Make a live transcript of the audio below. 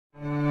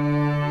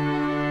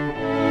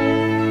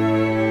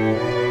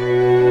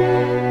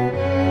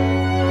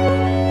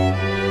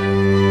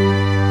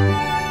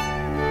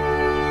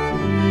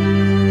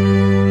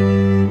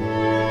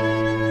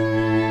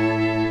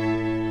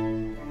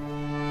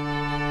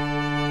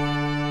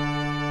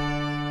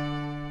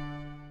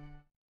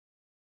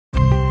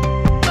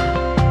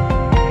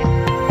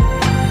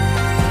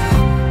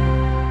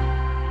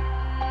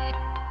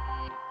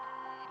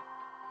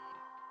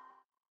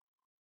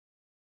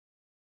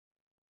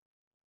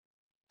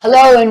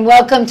Hello and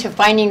welcome to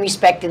Finding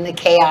Respect in the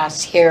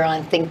Chaos here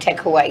on ThinkTech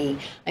Hawaii.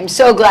 I'm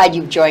so glad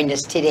you've joined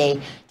us today.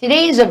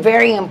 Today is a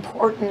very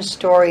important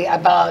story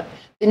about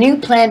the new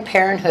Planned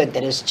Parenthood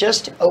that has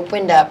just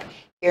opened up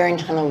here in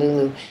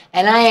Honolulu.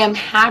 And I am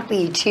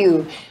happy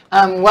to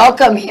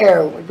welcome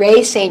here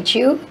Ray St.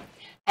 Chu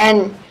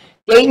and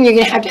Deighton. You're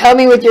going to have to help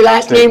me with your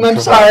last name. I'm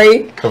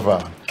sorry.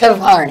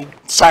 Kavarne.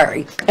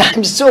 Sorry.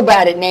 I'm so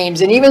bad at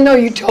names. And even though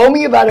you told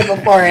me about it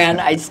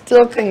beforehand, I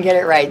still couldn't get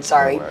it right.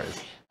 Sorry.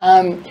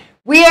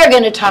 We are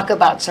going to talk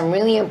about some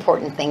really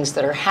important things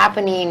that are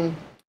happening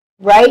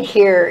right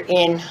here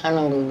in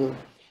Honolulu.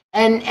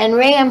 And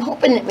Ray, I'm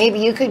hoping that maybe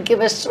you could give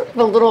us sort of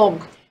a little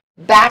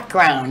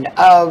background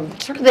of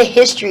sort of the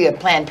history of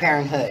Planned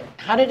Parenthood.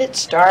 How did it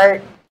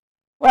start?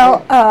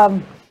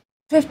 Well,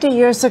 50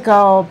 years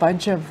ago, a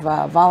bunch of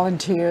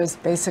volunteers,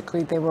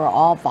 basically they were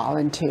all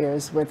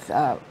volunteers with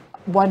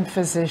one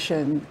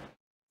physician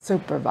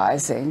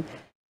supervising.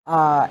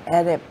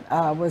 And it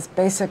was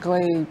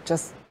basically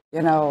just,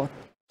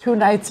 2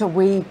 nights a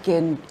week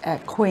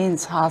at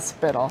Queens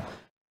Hospital,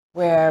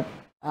 where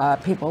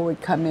people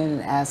would come in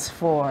and ask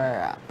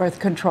for birth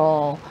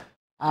control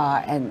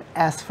and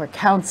ask for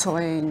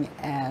counseling,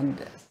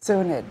 and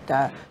soon it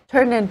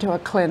turned into a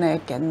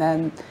clinic, and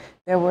then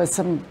there was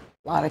a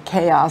lot of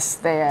chaos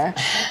there.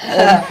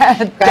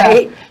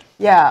 Right?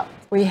 Yeah,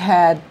 we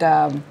had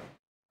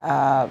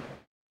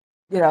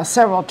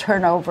several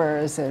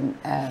turnovers and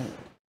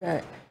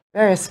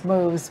various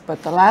moves,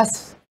 but the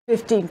last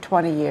 15,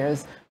 20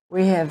 years,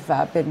 we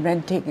have been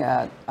renting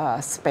a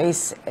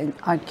space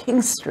on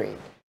King Street,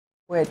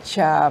 which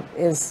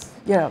is,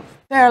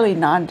 fairly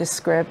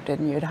nondescript,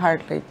 and you'd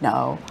hardly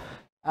know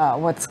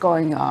what's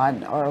going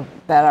on or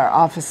that our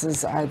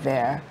offices are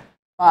there.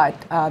 But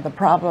the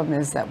problem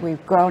is that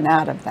we've grown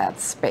out of that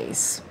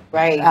space.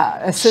 Right.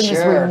 As soon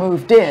as we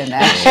moved in,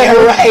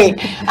 actually. Right.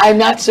 I'm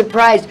not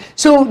surprised.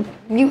 So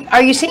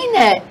are you saying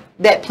that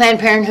Planned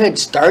Parenthood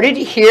started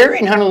here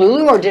in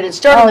Honolulu, or did it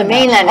start on the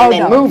mainland and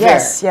then move there?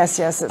 Yes.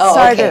 It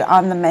started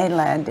on the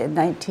mainland in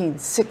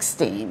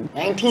 1916.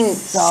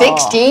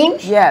 1916?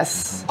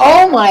 Yes.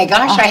 Oh my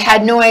gosh, I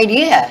had no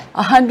idea.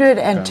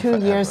 102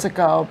 years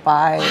ago,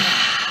 by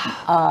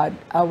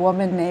a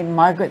woman named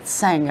Margaret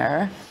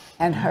Sanger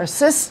and her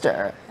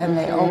sister, and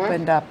they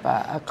opened up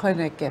a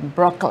clinic in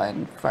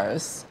Brooklyn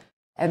first,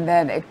 and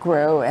then it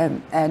grew,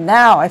 and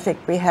now I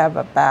think we have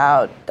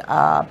about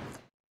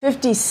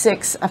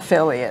 56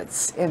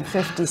 affiliates in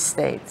 50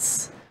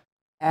 states.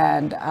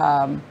 And,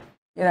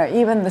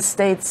 even the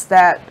states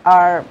that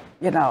are,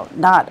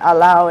 not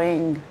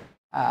allowing,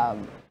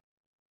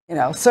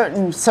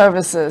 certain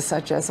services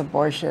such as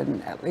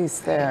abortion, at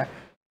least they're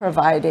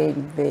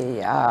providing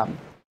the,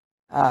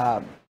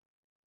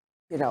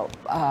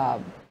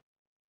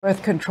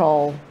 birth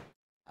control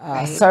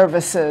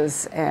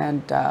services.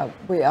 And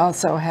we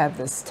also have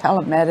this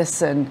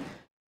telemedicine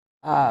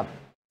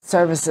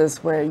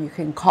services where you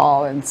can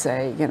call and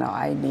say,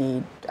 I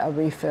need a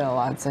refill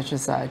on such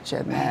and such,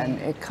 and then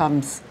it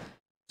comes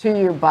to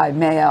you by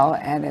mail,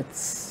 and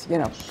it's,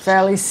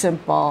 fairly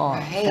simple,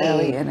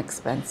 fairly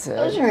inexpensive.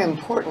 Those are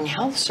important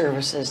health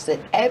services that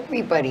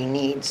everybody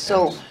needs.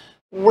 So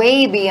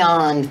way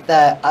beyond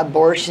the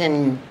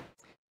abortion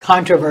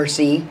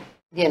controversy,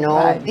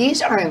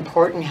 these are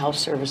important health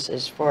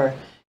services for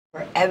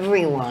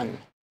everyone.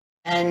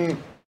 And,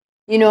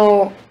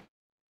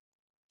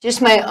 just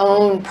my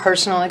own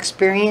personal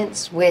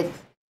experience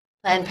with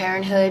Planned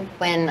Parenthood,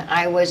 when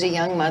I was a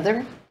young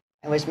mother,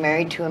 I was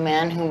married to a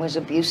man who was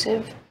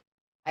abusive.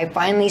 I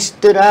finally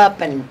stood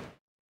up and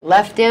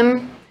left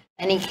him,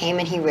 and he came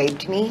and he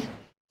raped me,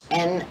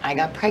 and I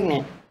got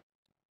pregnant.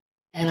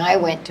 And I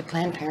went to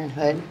Planned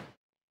Parenthood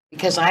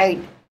because I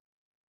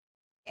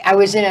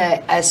was in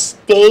a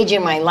stage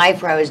in my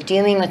life where I was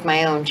dealing with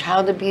my own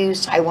child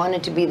abuse. I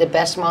wanted to be the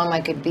best mom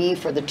I could be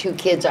for the 2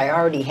 kids I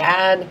already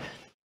had.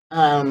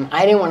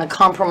 I didn't want to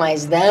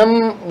compromise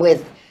them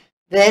with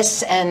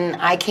this, and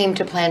I came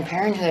to Planned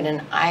Parenthood,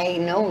 and I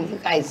know you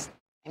guys,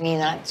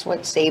 that's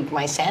what saved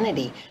my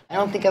sanity. I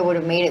don't think I would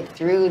have made it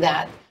through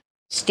that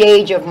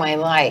stage of my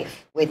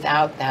life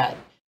without that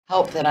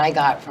help that I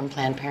got from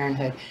Planned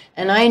Parenthood.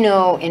 And I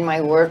know in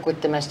my work with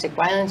domestic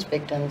violence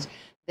victims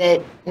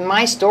that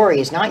my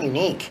story is not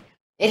unique.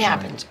 It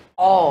happens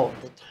all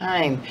the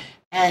time,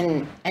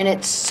 and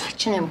it's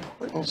such an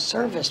important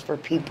service for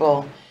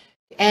people.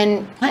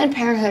 And Planned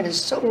Parenthood is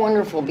so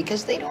wonderful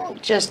because they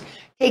don't just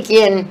take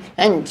you in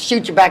and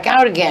shoot you back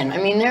out again.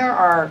 There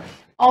are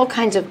all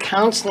kinds of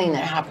counseling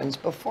that happens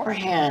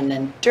beforehand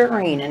and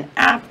during and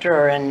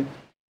after, and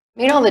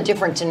made all the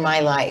difference in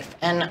my life.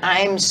 And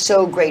I'm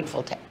so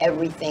grateful to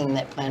everything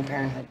that Planned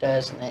Parenthood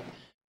does and that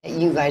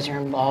you guys are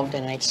involved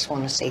in. I just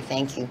want to say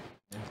thank you.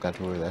 I've got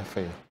to that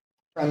for you.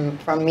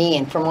 From me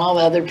and from all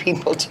the other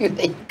people too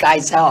that you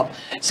guys help.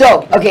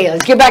 So, okay,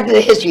 let's get back to the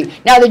history.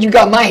 Now that you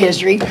got my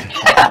history,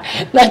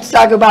 let's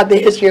talk about the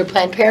history of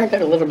Planned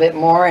Parenthood a little bit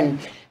more, and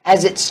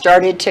as it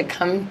started to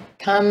come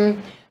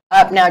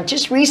up. Now,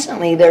 just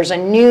recently, there's a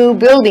new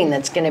building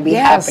that's going to be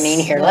happening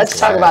here. Let's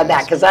talk about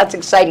that, because that's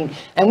exciting.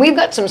 And we've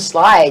got some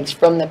slides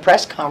from the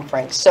press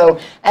conference. So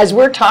as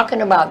we're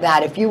talking about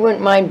that, if you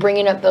wouldn't mind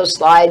bringing up those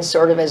slides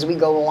sort of as we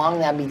go along,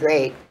 that'd be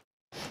great.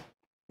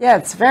 Yeah,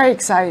 it's very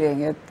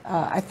exciting.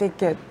 I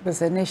think it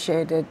was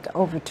initiated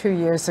over 2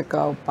 years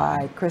ago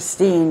by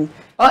Christine.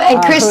 Oh,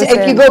 and Chris,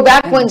 if you go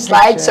back one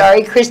slide,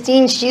 sorry,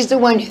 Christine, she's the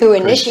one who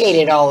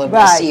initiated all of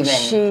this even.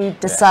 She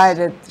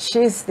decided,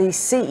 she's the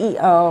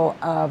CEO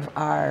of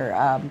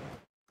our,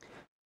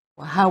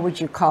 how would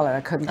you call it,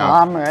 a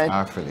conglomerate?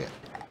 Our affiliate.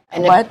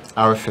 And what?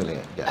 Our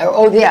affiliate, yeah.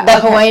 Oh, the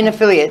Hawaiian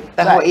affiliate,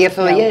 the Hawaii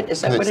affiliate,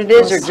 is that what it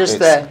is, or just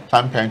the?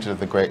 Planned Parenthood of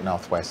the Great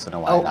Northwest and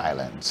Hawaiian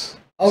Islands.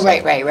 Oh, so,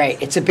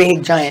 right. It's a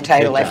big, giant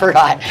title. I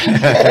forgot.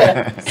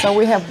 So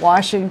we have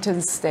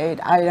Washington State,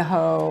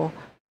 Idaho,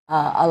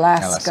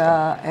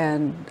 Alaska,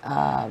 and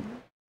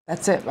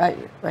that's it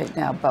right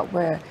now. But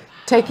we're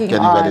getting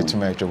ready to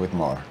merge with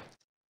more.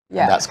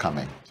 Yeah, and that's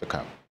coming to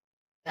come.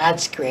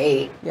 That's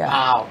great. Yeah.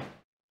 Wow.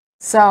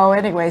 So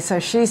anyway, so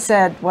she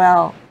said,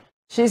 well,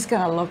 she's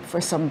going to look for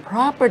some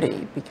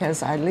property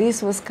because our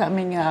lease was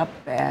coming up,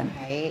 and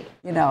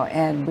you know,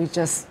 and we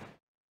just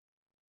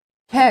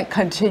can't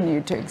continue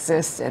to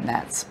exist in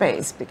that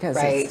space because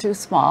it's too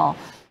small.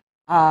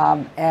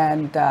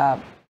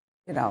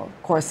 You know,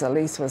 of course, the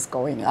lease was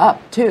going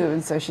up too.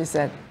 And so she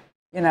said,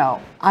 you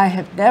know, I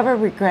have never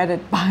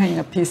regretted buying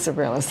a piece of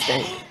real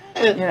estate.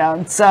 You know,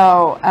 and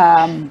so,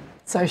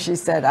 so she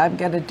said, I'm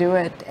going to do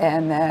it.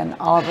 And then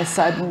all of a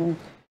sudden,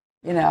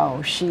 you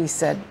know, she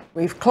said,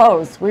 we've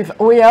closed.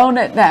 We own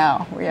it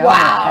now. We own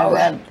wow, it.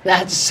 Then,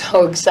 that's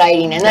so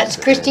exciting. And that's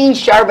Christine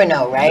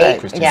Charbonneau, right?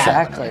 Christine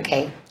exactly.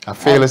 Okay. A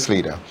fearless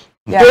leader.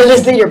 Yeah.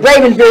 Fearless leader,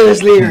 brave and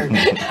fearless leader.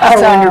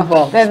 How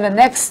wonderful. Then the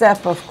next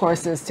step, of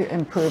course, is to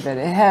improve it.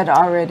 It had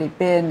already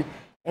been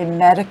a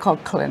medical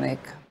clinic.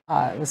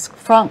 It was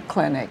front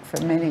clinic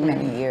for many,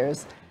 many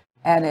years.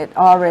 And it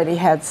already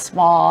had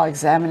small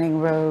examining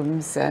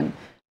rooms and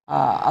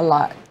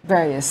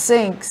various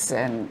sinks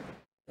and,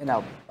 you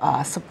know,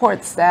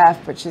 support staff.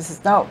 But she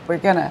says, no, we're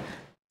going to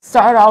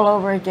start all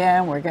over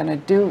again. We're going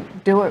to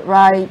do it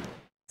right.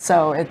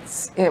 So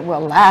it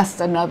will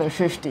last another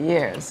 50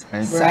 years.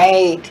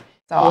 Right.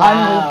 So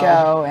on we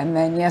go, and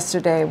then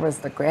yesterday was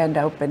the grand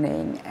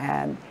opening,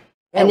 and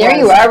there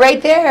you are right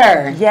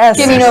there. Yes.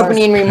 Giving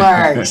opening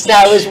remarks.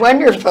 That was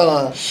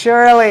wonderful.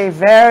 Surely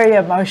very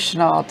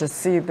emotional to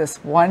see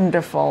this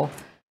wonderful,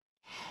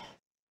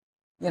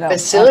 you know,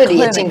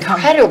 facility. It's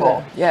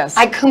incredible. Yes.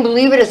 I couldn't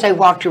believe it as I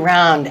walked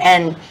around,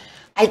 and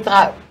I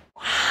thought,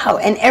 wow,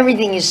 and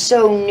everything is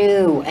so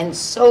new and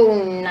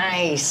so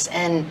nice,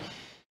 and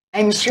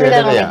I'm sure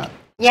that'll make,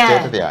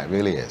 state of the art,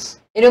 really is.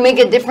 It'll make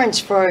a difference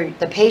for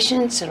the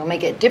patients. It'll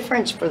make a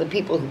difference for the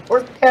people who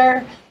work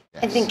there.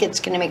 Yes. I think it's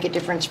going to make a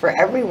difference for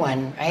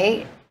everyone,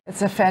 right?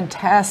 It's a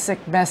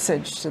fantastic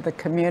message to the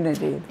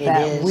community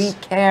that we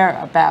care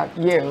about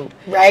you.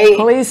 Right.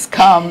 Please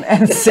come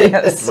and see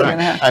us. Right. You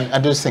know? And I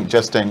just think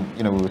just in,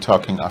 you know, we were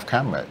talking off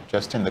camera,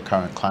 just in the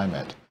current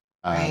climate,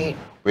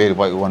 really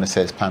what we want to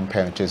say as Planned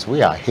Parenthood is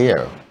we are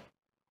here.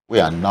 We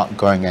are not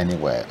going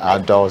anywhere. Our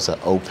doors are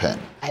open.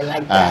 I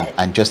like that.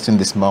 And just in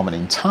this moment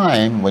in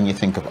time, when you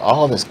think of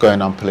all that's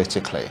going on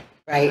politically,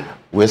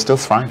 we're still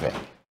thriving.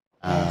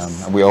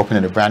 And we're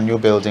opening a brand new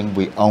building.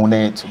 We own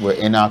it. We're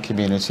in our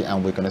community,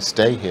 and we're going to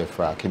stay here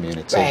for our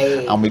community.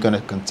 And we're going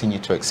to continue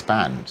to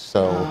expand.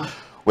 So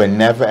we're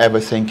never ever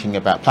thinking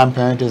about Planned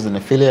Parenthood as an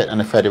affiliate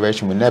and a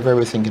federation. We're never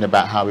ever thinking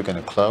about how we're going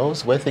to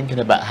close. We're thinking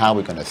about how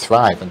we're going to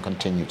thrive and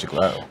continue to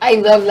grow. I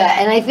love that.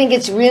 And I think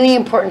it's really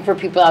important for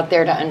people out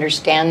there to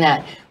understand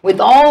that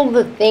with all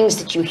the things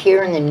that you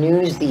hear in the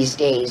news these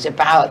days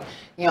about,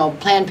 you know,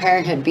 Planned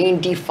Parenthood being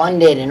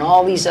defunded and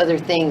all these other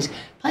things,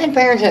 Planned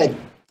Parenthood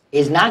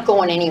is not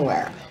going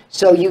anywhere.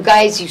 So you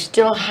guys, you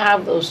still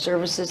have those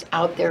services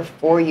out there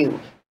for you.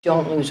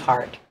 Don't lose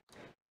heart.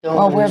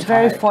 Well, we're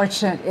very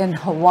fortunate in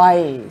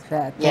Hawaii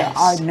that there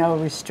are no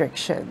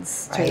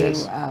restrictions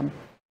to,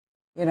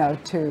 you know,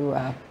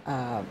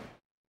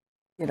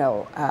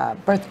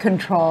 birth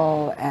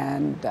control,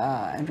 and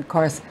of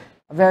course,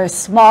 a very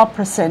small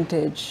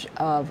percentage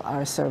of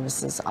our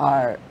services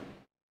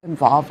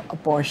involve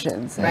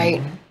abortions.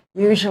 And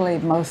usually,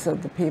 most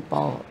of the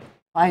people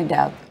find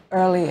out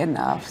early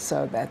enough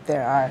so that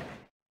there are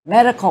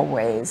medical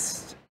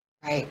ways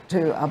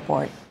to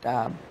abort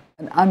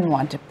an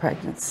unwanted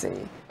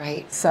pregnancy.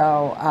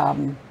 So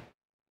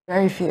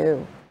very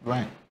few.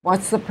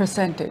 What's the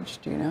percentage?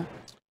 Do you know?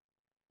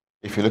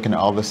 If you're looking at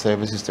all the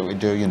services that we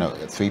do, you know,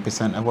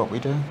 3% of what we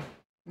do.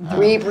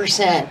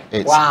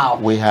 3%. Wow.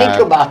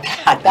 Think about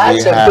that.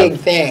 That's a big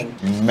thing.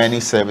 Many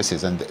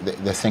services, and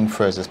the thing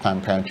for us as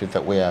Planned Parenthood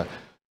that we are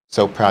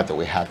so proud that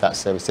we have that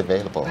service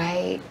available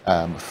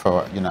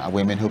for, you know,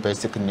 women who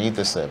basically need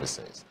the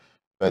services.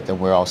 But then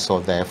we're also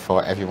there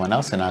for everyone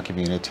else in our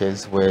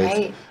communities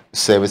with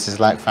services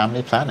like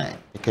family planning,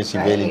 because you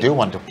really do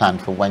want to plan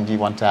for when do you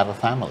want to have a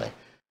family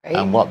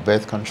and what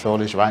birth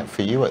control is right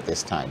for you at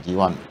this time. Do you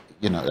want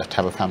you know, to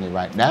have a family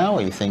right now?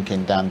 Are you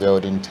thinking down the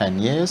road in 10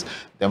 years?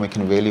 Then we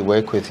can really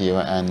work with you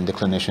and the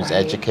clinicians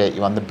educate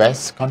you on the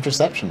best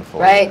contraception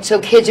for you. So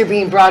kids are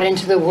being brought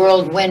into the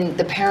world when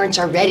the parents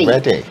are ready.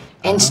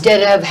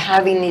 Instead of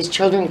having these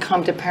children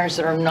come to parents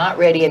that are not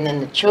ready, and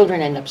then the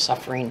children end up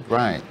suffering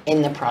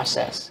in the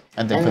process.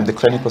 And then from the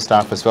clinical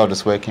staff as well,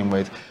 just working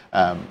with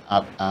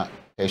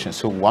patients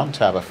who want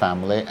to have a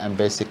family and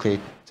basically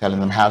telling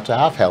them how to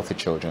have healthy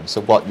children. So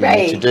what you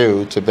need to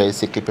do to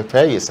basically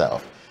prepare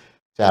yourself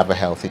to have a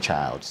healthy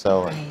child.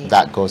 So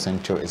that goes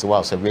into it as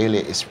well. So really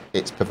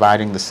it's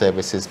providing the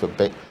services,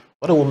 but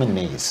what a woman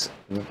needs.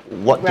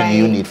 What do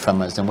you need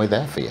from us? And we're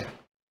there for you.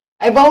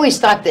 I've always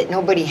thought that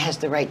nobody has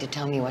the right to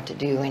tell me what to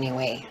do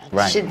anyway.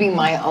 It should be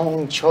my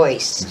own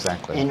choice.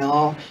 Exactly. You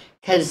know,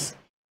 because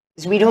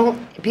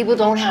people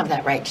don't have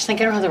that right. Just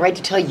like I don't have the right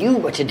to tell you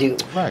what to do.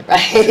 Right?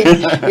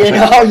 You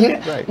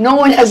know, no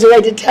one has the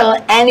right to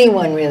tell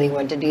anyone really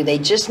what to do. They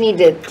just need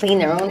to clean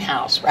their own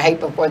house, right,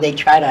 before they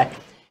try to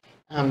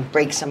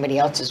break somebody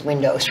else's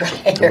windows,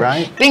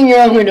 right? Clean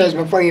your own windows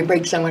before you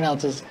break someone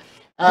else's.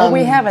 Well,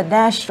 we have a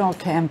national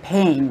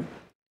campaign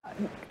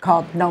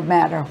called No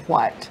Matter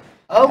What.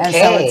 And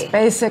so it's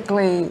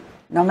basically,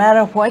 no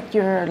matter what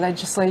your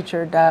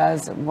legislature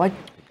does and what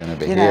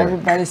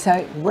everybody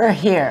says, we're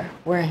here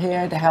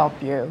to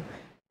help you,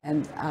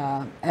 and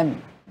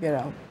you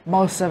know,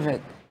 most of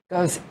it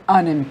goes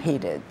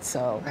unimpeded.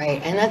 So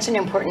and that's an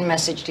important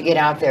message to get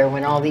out there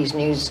when all these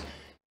news,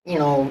 you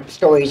know,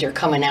 stories are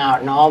coming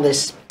out and all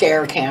this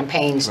scare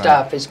campaign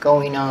stuff is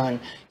going on.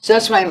 So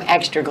that's why I'm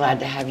extra glad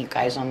to have you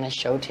guys on this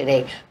show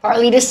today,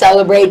 partly to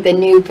celebrate the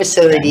new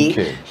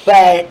facility,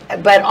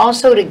 but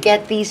also to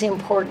get these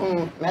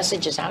important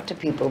messages out to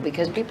people,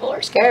 because people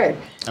are scared.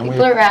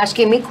 People are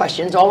asking me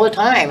questions all the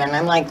time, and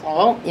I'm like,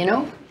 well, you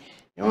know,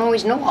 you don't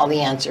always know all the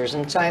answers,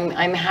 and so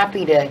I'm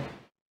happy to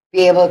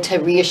be able to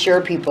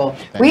reassure people.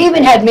 We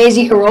even had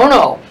Maisie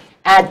Hirono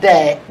at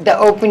the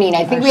opening.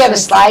 I think we have a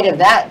slide of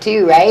that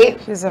too,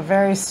 right? She's a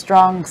very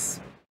strong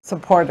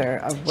supporter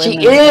of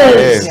women. She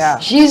is. Yeah.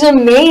 She's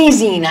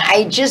amazing.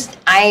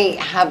 I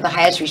have the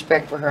highest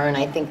respect for her, and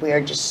I think we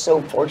are just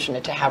so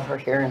fortunate to have her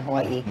here in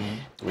Hawaii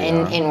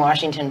and in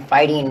Washington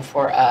fighting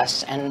for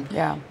us and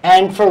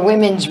for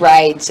women's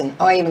rights. And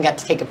I even got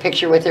to take a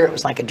picture with her. It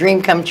was like a dream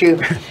come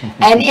true.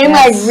 And in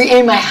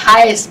my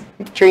highest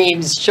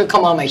dreams, she'll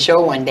come on my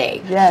show one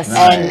day.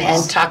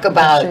 And talk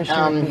about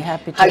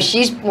how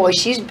she's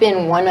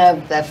been one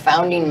of the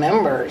founding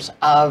members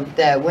of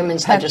the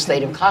Women's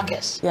Legislative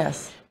Caucus.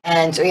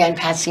 And so and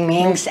Patsy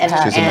Minks and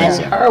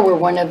her were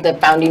one of the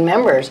founding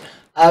members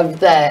of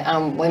the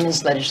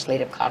Women's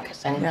Legislative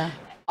Caucus, and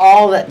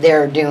all that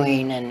they're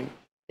doing, and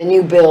the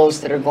new bills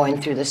that are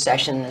going through the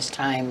session this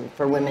time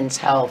for women's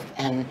health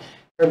and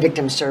for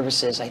victim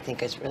services, I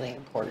think is really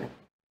important.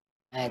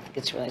 I think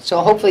it's really, so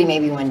hopefully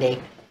maybe one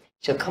day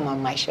she'll come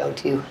on my show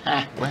too.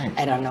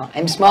 I don't know.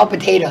 I'm small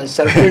potatoes,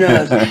 so who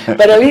knows?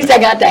 But at least I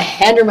got to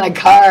hand her my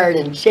card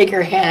and shake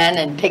her hand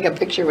and take a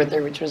picture with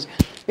her, which was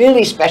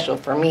really special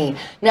for me.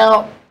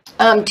 Now,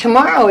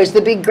 tomorrow is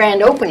the big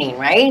grand opening,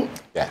 right?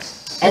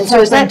 Yes. And so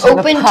is that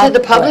open to the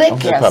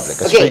public?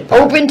 Yes. Okay,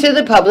 open to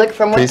the public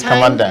from what time? Please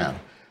come on down.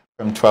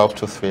 From 12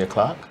 to 3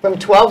 o'clock. From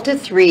 12 to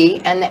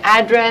 3, and the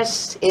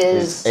address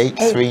is?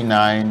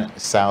 839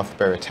 South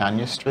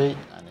Beretania Street.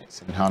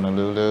 It's in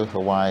Honolulu,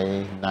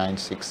 Hawaii,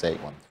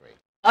 96813.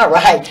 All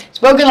right.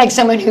 Spoken like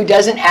someone who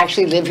doesn't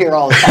actually live here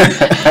all the time.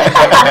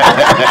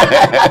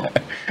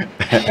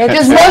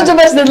 Because most of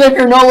us that live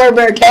here nowhere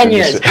but 10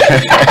 years.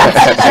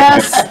 It's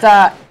just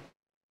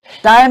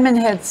Diamond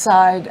Head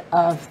side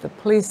of the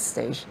police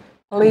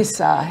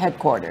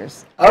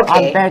headquarters on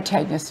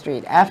Beretania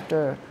Street,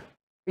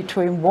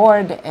 between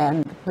Ward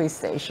and the police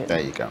station.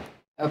 There you go.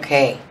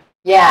 Okay.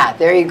 Yeah,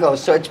 there you go.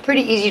 So it's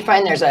pretty easy to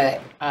find. There's a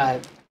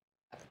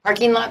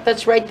parking lot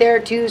that's right there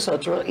too, so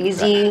it's real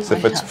easy. So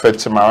for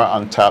tomorrow,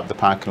 on top, the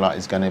parking lot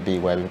is going to be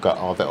where we've got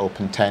all the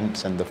open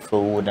tents and the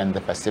food and the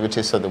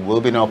festivities. So there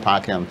will be no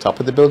parking on top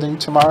of the building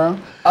tomorrow.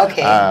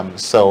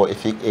 So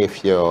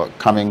if you're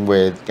coming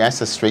with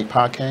guests, street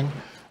parking,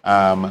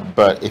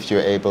 but if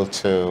you're able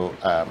to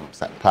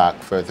park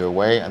further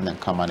away and then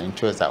come on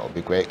into us, that would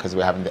be great, because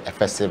we're having the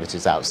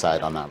festivities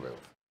outside on our roof.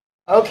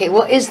 Okay.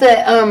 Well, is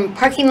the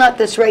parking lot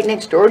that's right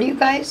next door to you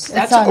guys?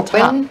 That's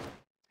open.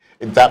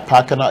 That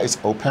parking lot is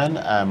open.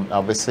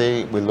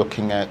 Obviously,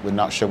 we're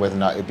not sure whether or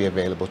not it'll be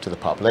available to the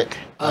public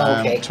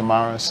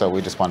tomorrow, so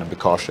we just want to be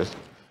cautious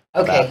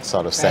about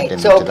sort of sending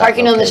So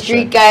parking on the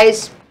street,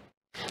 guys,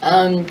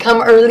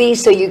 come early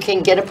so you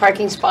can get a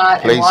parking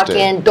spot and walk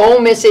in.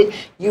 Don't miss it.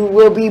 You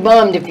will be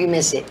bummed if you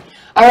miss it.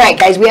 All right,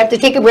 guys, we have to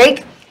take a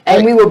break,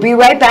 and we will be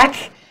right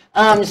back.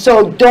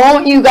 So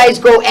don't you guys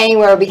go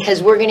anywhere,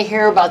 because we're going to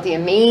hear about the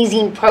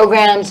amazing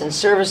programs and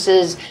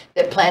services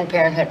that Planned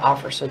Parenthood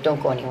offers, so don't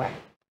go anywhere.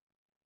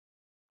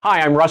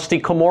 Hi, I'm Rusty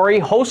Komori,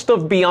 host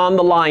of Beyond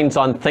the Lines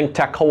on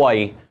ThinkTech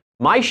Hawaii.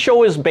 My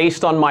show is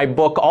based on my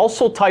book,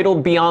 also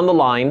titled Beyond the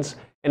Lines,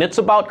 and it's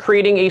about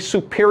creating a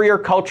superior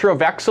culture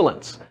of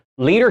excellence,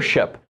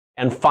 leadership,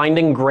 and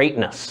finding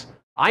greatness.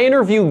 I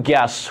interview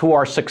guests who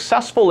are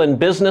successful in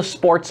business,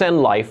 sports,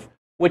 and life,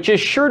 which is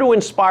sure to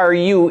inspire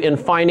you in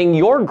finding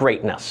your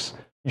greatness.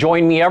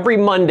 Join me every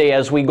Monday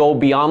as we go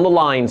beyond the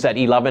lines at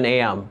 11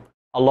 a.m.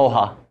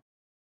 Aloha.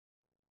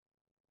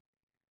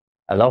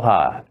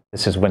 Aloha,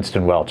 this is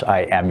Winston Welch.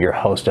 I am your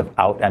host of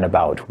Out and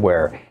About,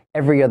 where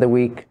every other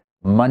week,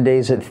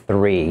 Mondays at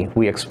 3,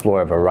 we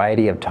explore a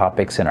variety of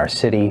topics in our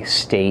city,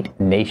 state,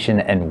 nation,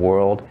 and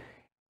world,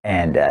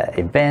 and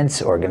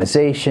events,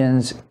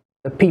 organizations,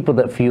 the people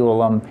that fuel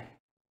them.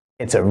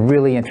 It's a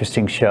really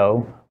interesting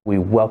show. We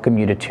welcome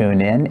you to tune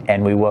in,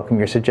 and we welcome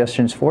your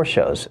suggestions for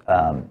shows.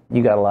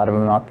 You got a lot of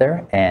them out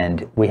there,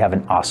 and we have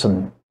an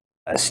awesome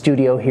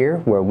studio here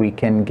where we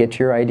can get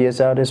your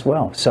ideas out as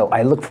well. So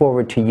I look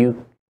forward to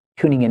you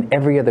tuning in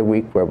every other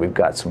week, where we've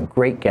got some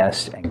great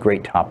guests and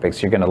great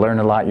topics. You're going to learn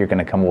a lot. You're going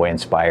to come away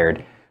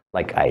inspired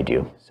like I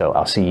do. So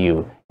I'll see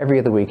you every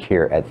other week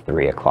here at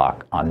 3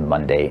 o'clock on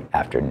Monday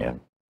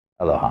afternoon.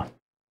 Aloha.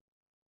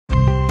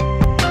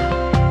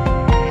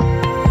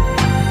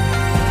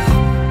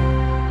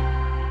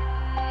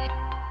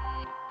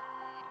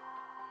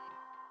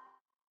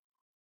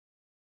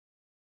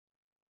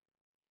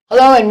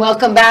 Hello and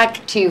welcome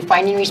back to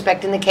Finding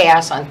Respect in the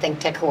Chaos on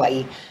ThinkTech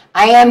Hawaii.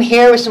 I am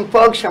here with some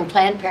folks from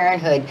Planned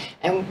Parenthood,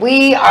 and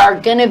we are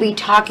going to be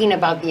talking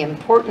about the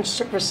important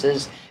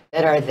services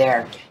that are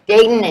there.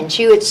 Deighton and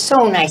Chu, it's so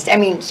nice. I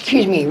mean,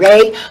 excuse me,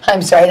 Ray.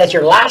 I'm sorry, that's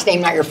your last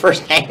name, not your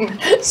first name.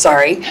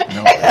 Sorry.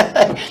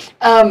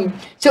 No.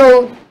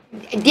 So,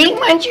 Deighton,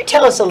 why don't you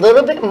tell us a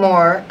little bit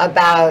more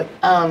about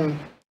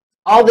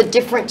all the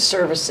different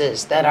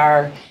services that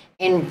are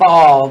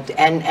involved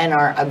and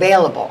are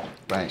available?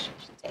 Right.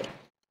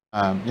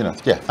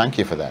 Thank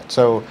you for that.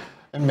 So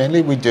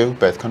mainly we do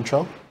birth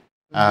control.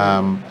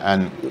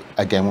 And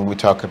again, when we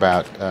talk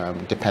about,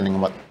 depending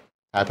on what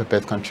type of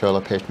birth control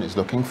a patient is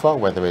looking for,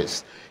 whether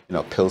it's,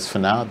 pills for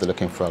now, they're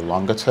looking for a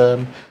longer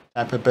term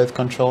type of birth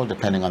control,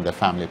 depending on their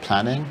family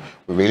planning.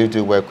 We really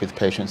do work with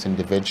patients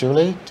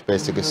individually to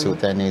basically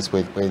suit their needs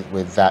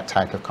with that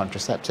type of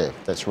contraceptive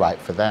that's right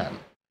for them.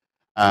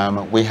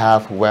 We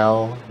have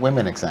well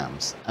women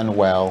exams and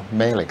well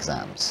male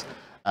exams.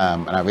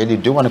 And I really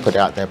do want to put it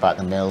out there about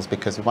the males,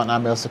 because we want our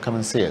males to come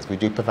and see us. We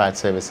do provide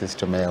services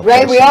to male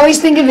patients. We always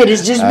think of it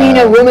as just being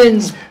a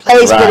woman's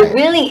place, but it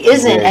really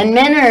isn't. Yeah. And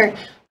men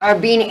are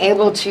being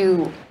able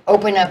to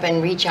open up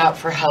and reach out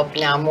for help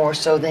now more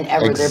so than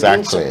ever. Exactly. They're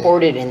being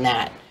supported in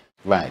that.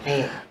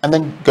 Right. And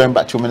then going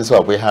back to women as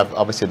well, we have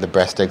obviously the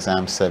breast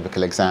exams,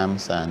 cervical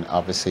exams, and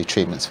obviously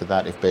treatments for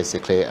that. If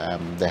basically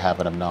they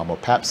have an abnormal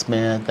pap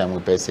smear, then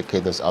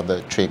there's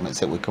other treatments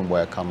that we can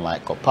work on,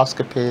 like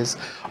colposcopies,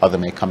 or they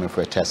may come in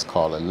for a test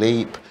called a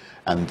LEAP.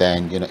 And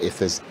then, if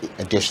there's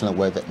additional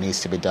work that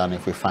needs to be done,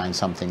 if we find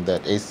something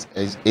that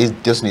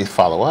does need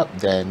follow-up,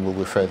 then we'll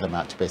refer them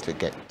out to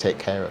basically take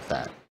care of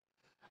that.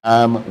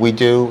 We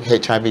do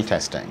HIV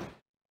testing.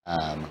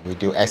 We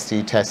do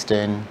STD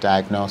testing,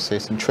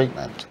 diagnosis, and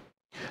treatment.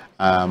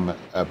 One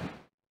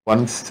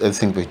of the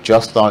things we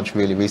just launched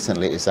really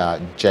recently is our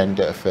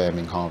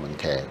gender-affirming hormone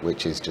care,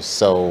 which is just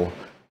so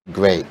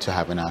great to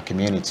have in our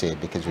community,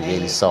 because we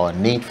really saw a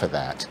need for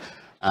that.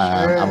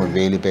 And we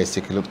really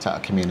basically looked at our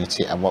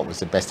community and what was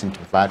the best thing to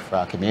provide for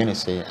our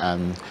community,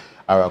 and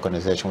our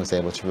organization was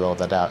able to roll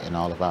that out in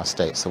all of our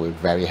states, so we're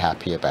very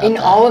happy about that. In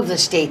all of the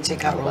states it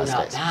got rolled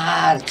out.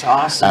 That's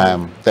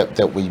awesome.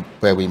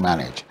 Where we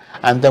manage.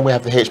 And then we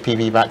have the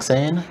HPV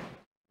vaccine.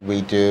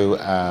 We do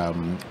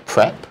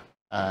PrEP,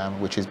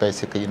 which is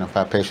basically, for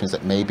our patients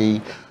that may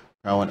be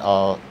pregnant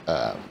or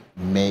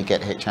may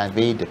get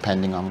HIV,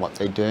 depending on what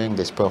they're doing.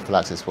 This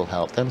prophylaxis will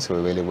help them, so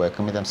we're really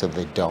working with them so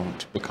they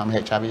don't become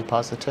HIV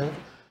positive.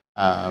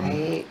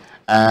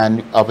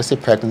 And obviously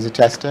pregnancy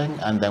testing.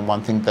 And then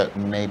one thing that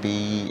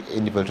maybe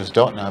individuals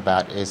don't know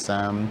about is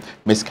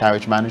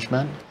miscarriage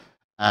management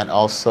and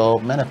also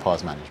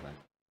menopause management.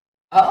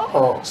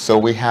 Oh. So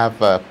we have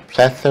a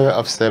plethora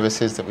of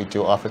services that we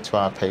do offer to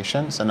our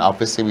patients, and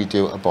obviously we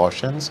do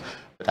abortions,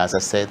 but as I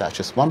say, that's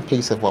just one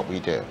piece of what we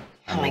do.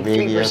 Like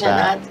really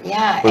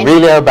 3%, we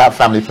really are about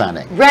family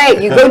planning.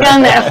 Right, you go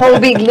down that whole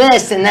big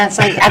list, and that's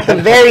like at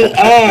the very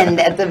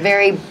end, at the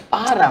very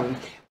bottom,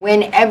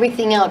 when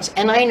everything else,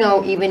 and I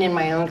know even in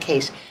my own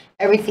case,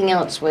 everything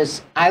else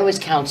I was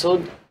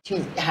counseled to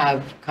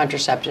have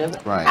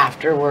contraceptive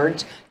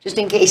afterwards, just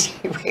in case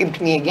he raped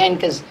me again,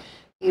 because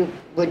he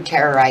would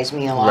terrorize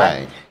me a lot.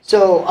 Right.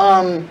 So,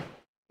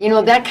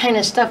 that kind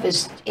of stuff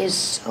is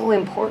so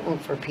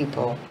important for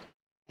people.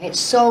 It's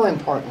so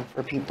important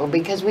for people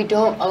because a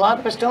lot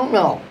of us don't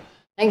know.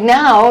 Like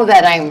now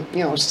that I'm,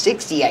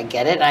 60, I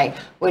get it. I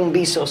wouldn't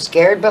be so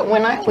scared. But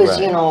when I was,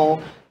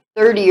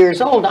 30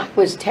 years old, I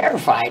was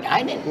terrified.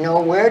 I didn't know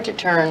where to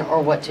turn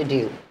or what to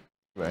do.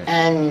 Right.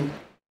 And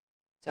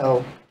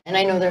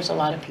I know there's a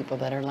lot of people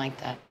that are like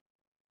that.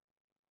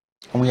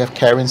 And we have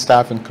caring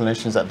staff and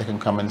clinicians that they can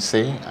come and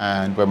see.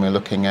 And when we're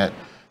looking at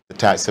the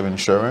types of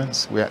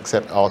insurance, we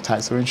accept all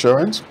types of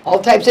insurance.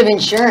 All types of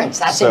insurance.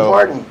 That's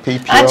important.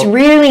 PPO, that's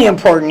really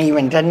important,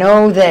 even to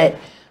know that.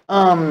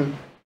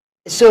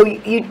 So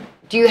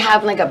do you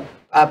have like a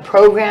a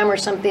program or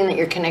something that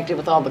you're connected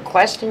with all the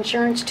Quest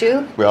insurance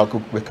too? We're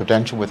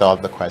credentialed with all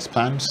the Quest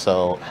plans,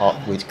 so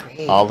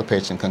all the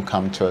patients can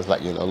come to us,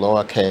 like your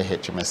Aloha Care,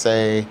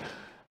 HMSA,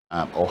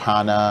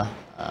 Ohana,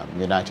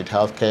 United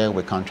Healthcare.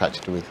 We're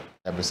contracted with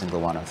every single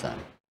one of them.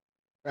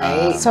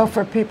 Right. So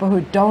for people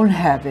who don't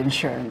have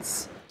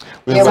insurance,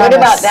 yeah, what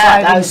about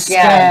that? Sliding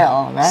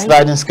scale, right?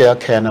 Sliding scale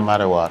care no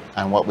matter what.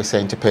 And what we're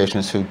saying to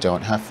patients who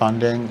don't have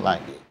funding,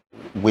 like,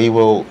 we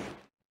will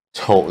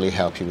totally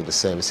help you with the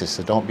services.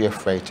 So don't be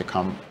afraid to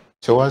come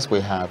to us. We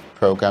have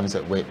programs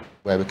where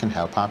we can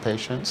help our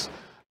patients,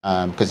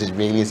 because it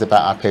really is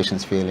about our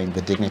patients feeling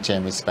the dignity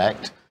and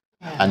respect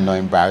and no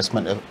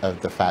embarrassment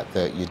of the fact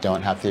that you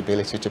don't have the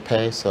ability to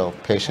pay. So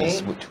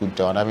patients who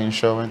don't have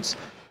insurance,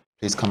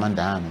 please come on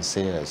down and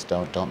see us.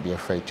 Don't be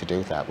afraid to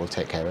do that. We'll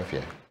take care of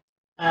you.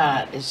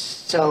 That is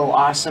so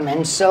awesome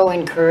and so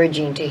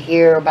encouraging to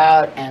hear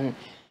about and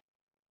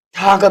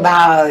talk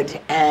about.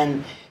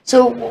 And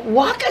so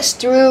walk us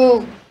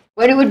through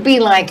what it would be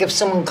like if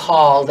someone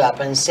called up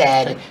and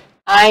said,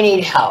 I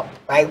need help,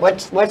 right?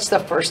 What's the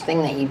first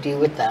thing that you do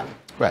with them?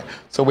 Right.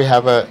 So we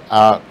have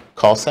our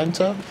call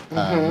center,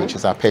 which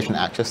is our patient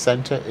access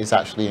center, is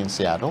actually in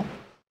Seattle.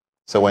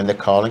 So when they're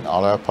calling,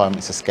 all our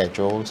appointments are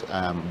scheduled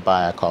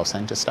by our call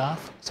center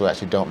staff. So we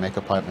actually don't make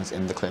appointments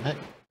in the clinic.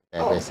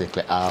 They're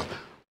basically our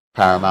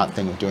paramount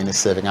thing of doing is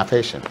serving our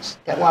patients.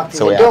 That walk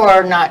through the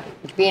door, not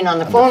being on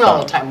the phone all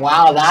the time.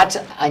 Wow, that's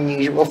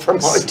unusual for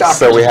most doctors.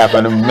 So we have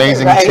an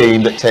amazing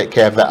team that take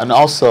care of that. And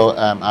also,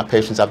 our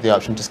patients have the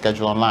option to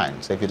schedule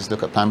online. So if you just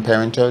look at Planned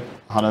Parenthood,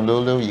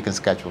 Honolulu, you can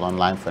schedule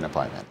online for an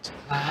appointment.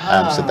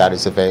 Wow. So that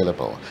is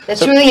available.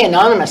 That's really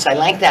anonymous. I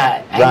like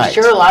that. I'm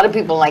sure a lot of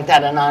people like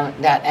that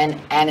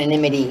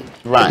anonymity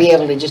to be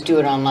able to just do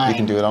it online. You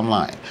can do it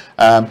online.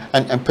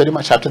 And pretty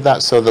much after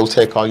that, so they'll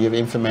take all your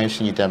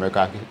information, your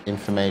demographic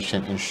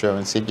information,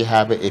 insurance if you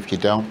have it. If you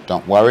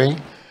don't worry.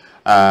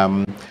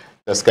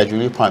 They'll schedule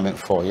your appointment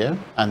for you.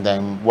 And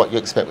then what you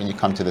expect when you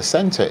come to the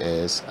center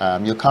is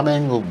you'll come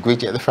in, we'll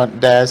greet you at the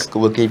front desk,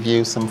 we'll give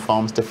you some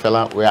forms to fill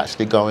out. We're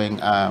actually going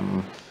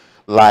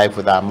live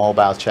with our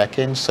mobile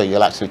check-in. So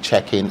you'll actually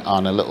check in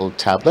on a little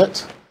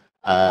tablet.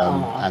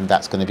 And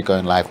that's going to be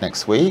going live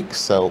next week.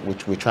 So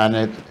we're trying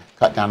to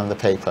cut down on the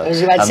paper. I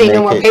was about to say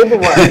no more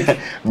paperwork.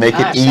 Make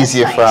it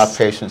easier for our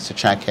patients to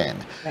check in.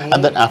 Right.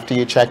 And then after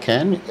you check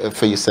in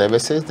for your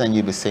services, then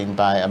you'll be seen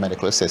by a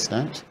medical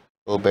assistant.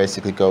 We'll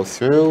basically go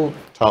through,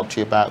 talk to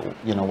you about,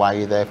 why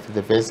you're there for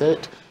the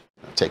visit,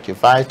 take your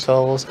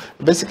vitals,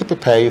 basically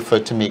prepare you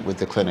to meet with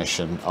the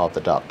clinician or the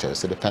doctor.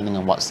 So depending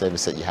on what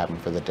service that you're having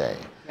for the day.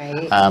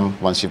 Right.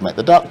 Once you've met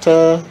the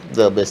doctor,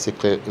 they'll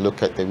basically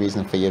look at the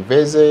reason for your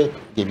visit,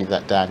 give you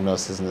that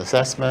diagnosis and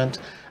assessment,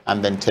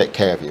 and then take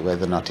care of you,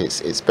 whether or not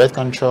it's birth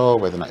control,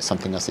 whether or not it's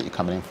something else that you're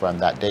coming in for on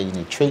that day, you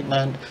need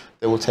treatment,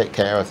 they will take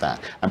care of that.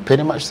 And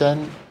pretty much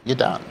then you're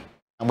done.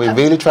 And we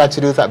really try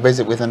to do that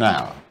visit within an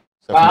hour.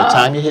 So from the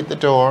time you hit the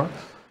door,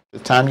 the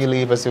time you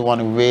leave us, we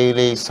want to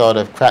really sort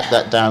of crack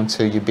that down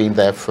to you being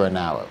there for an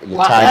hour.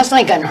 Wow, that's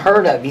like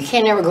unheard of. You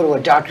can't ever go to a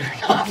doctor's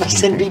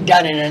office and be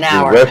done in an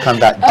hour. We work on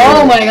that daily.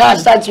 Oh my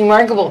gosh, that's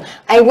remarkable.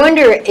 I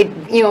wonder if,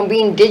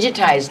 being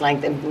digitized,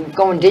 like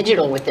going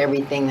digital with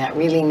everything, that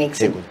really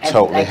makes it would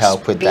totally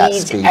help with that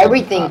speed.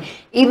 Everything,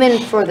 even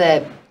for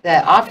the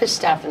office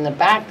staff in the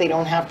back, they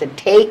don't have to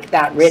take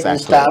that written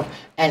stuff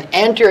and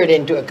enter it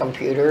into a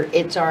computer.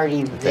 It's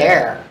already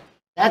there.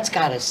 That's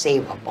got to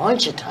save a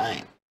bunch of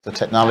time. So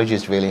technology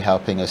is really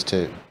helping us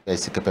to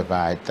basically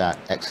provide that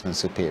excellent,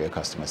 superior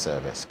customer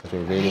service, because we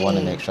really want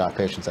to make sure our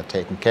patients are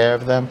taken care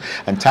of them.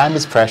 And time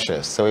is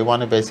precious, so we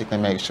want to basically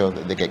make sure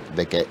that they get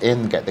the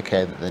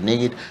care that they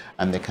need,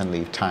 and they can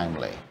leave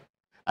timely.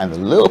 And the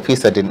little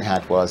piece I didn't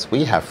have was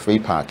we have free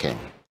parking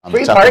on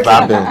the top of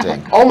our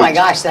building. Oh my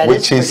gosh, that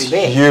is pretty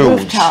big.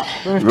 Huge.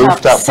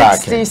 Rooftop 60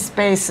 parking.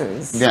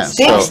 Spaces. Yeah,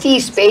 60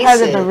 spaces.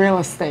 Part of the real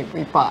estate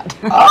we bought.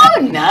 Oh,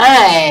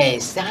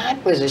 nice.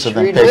 That was a So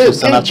shrewd then move.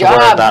 Good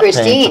job,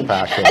 Christine.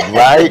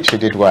 Right? She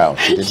did well.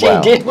 She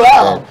did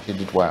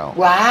well.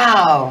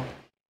 Wow.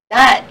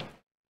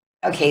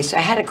 Okay, so I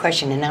had a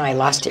question and now I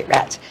lost it,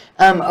 rats.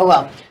 Oh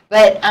well.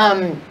 But,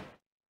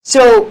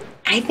 so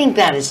I think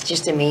that is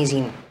just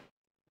amazing.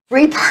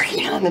 Free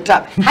parking on the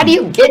top. How do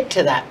you get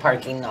to that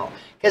parking though?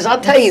 Because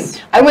I'll tell you,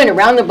 I went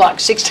around the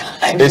block 6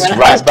 times. It's when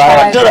right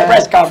by the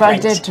press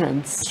conference. Front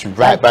entrance. It's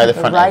right by the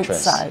front right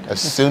entrance. Side as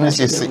soon as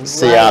you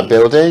see our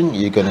building,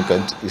 you're going to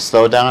go. You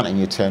slow down and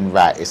you turn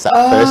right. It's that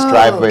first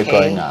driveway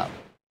going up.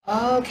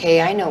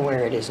 Okay, I know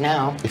where it is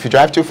now. If you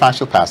drive too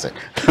fast, you'll pass it.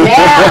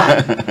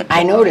 Yeah,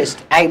 I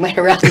noticed. I went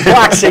around the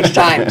block 6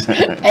 times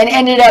and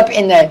ended up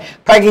in the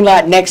parking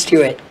lot next to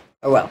it.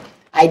 Oh well,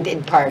 I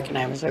did park and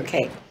I was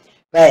okay.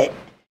 But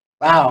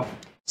wow.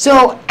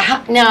 So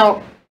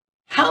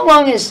how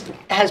long has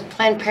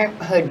Planned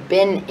Parenthood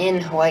been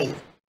in Hawaii?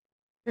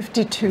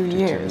 52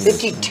 years.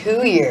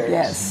 52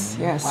 years.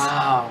 Yes.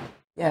 Wow.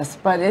 Yes,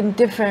 but in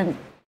different,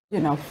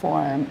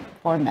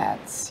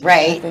 formats.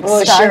 Right.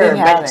 Well, sure,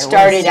 but it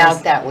started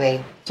out that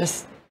way.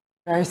 Just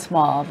very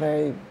small,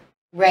 very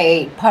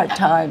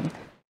part-time.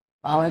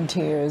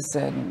 volunteers.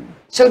 And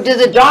so do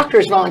the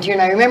doctors volunteer?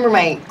 And I remember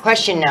my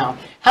question now.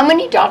 How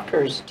many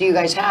doctors do you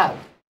guys have?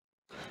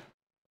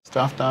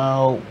 Staff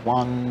now,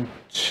 1,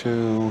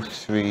 2,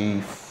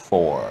 3,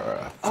 4,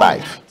 5. Oh,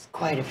 that's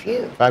quite a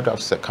few. 5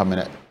 doctors that come in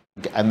at,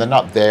 and they're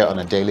not there on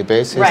a daily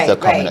basis. Right, they're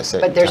coming right. at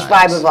certain But there's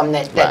times. 5 of them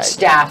that Right.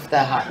 staff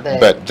the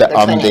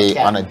clinic,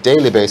 on a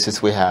daily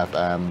basis, we have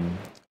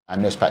our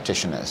nurse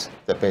practitioners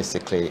that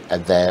basically are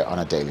there on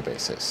a daily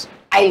basis.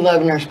 I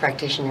love nurse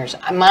practitioners.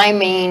 My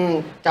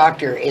main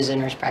doctor is a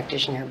nurse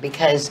practitioner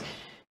because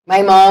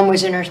my mom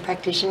was a nurse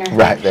practitioner.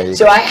 Right, there you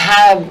so go. I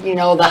have,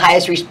 the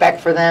highest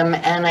respect for them,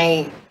 and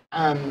I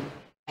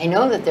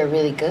know that they're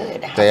really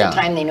good. Half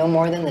the time they know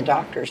more than the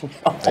doctors know.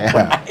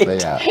 Right?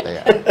 They are.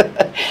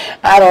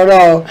 I don't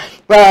know.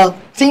 Well,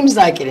 seems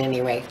like it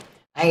anyway.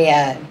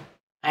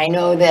 I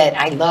know that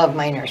I love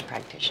my nurse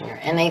practitioner,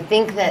 and I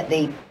think that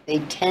they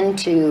tend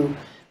to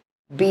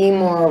be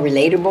more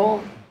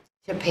relatable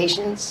to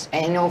patients.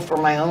 I know for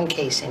my own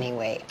case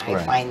anyway,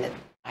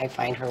 I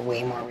find her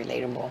way more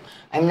relatable.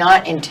 I'm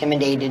not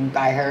intimidated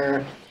by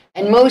her,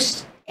 and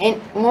most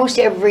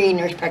every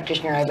nurse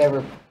practitioner I've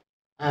ever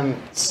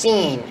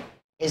seen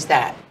is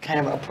that kind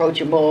of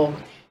approachable,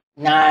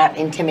 not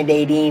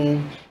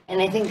intimidating,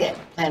 and I think that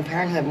Planned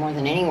Parenthood more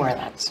than anywhere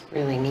that's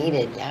really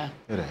needed. Yeah,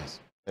 It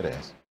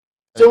is.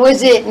 So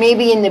was it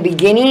maybe in the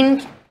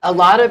beginning a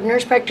lot of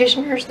nurse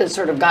practitioners that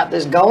sort of got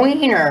this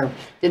going, or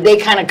did they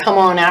kind of come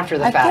on after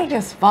the fact? I think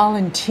it's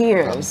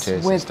volunteers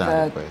with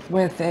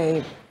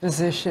a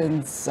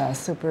physician's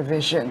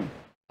supervision.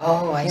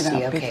 Oh, I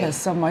see. Okay. Because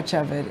so much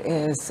of it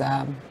is,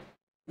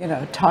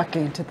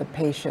 talking to the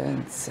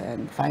patients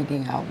and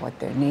finding out what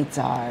their needs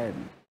are.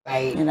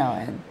 Right.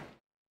 And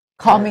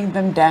calming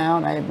them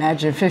down. I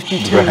imagine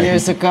 52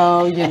 years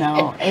ago,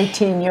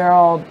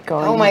 18-year-old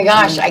going. Oh my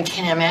gosh, I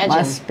can't imagine.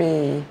 Must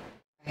be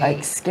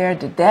like scared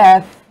to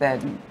death.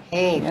 And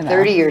hey,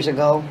 30 years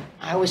ago,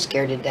 I was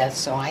scared to death,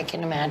 so I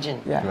can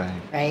imagine. Yeah.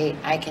 Right.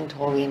 I can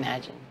totally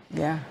imagine.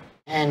 Yeah.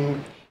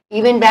 And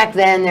even back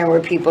then, there were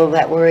people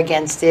that were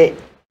against it.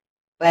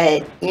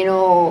 But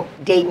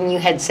Deighton, you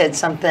had said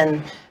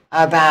something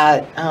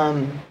about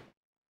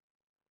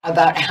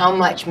how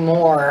much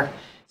more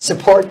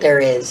support there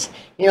is.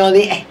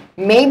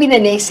 Maybe the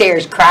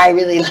naysayers cry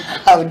really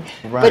loud,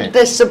 but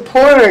the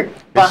support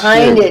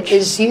behind it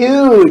is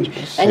huge.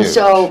 And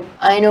so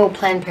I know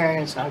Planned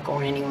Parenthood's not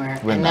going anywhere,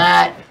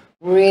 that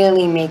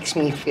really makes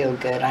me feel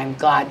good. I'm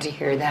glad to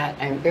hear that.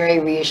 I'm very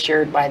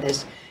reassured by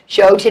this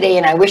show today,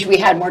 and I wish we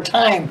had more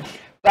time.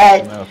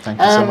 But thank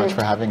you so much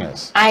for having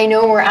us. I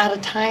know we're out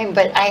of time,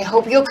 but I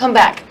hope you'll come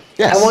back.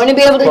 Yes, I want to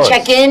be able to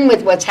check in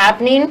with what's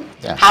happening,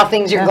 how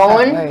things are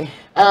going.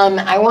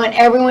 I want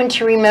everyone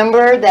to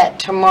remember that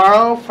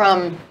tomorrow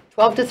from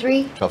 12 to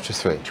 3? 12 to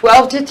 3.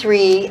 12 to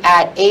 3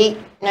 at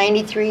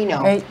 893,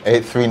 no.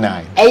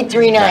 839.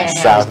 839,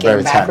 South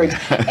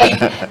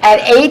Beretania. At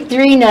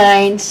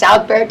 839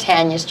 South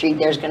Beretania Street,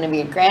 there's going to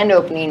be a grand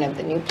opening of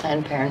the new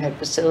Planned Parenthood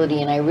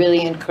facility, and I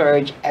really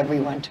encourage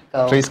everyone to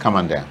go. Please come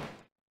on down.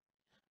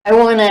 I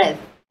want to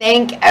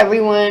thank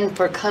everyone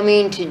for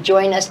coming to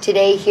join us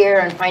today here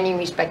on Finding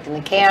Respect in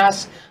the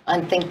Chaos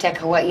on ThinkTech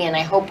Hawaii, and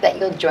I hope that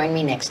you'll join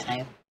me next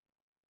time.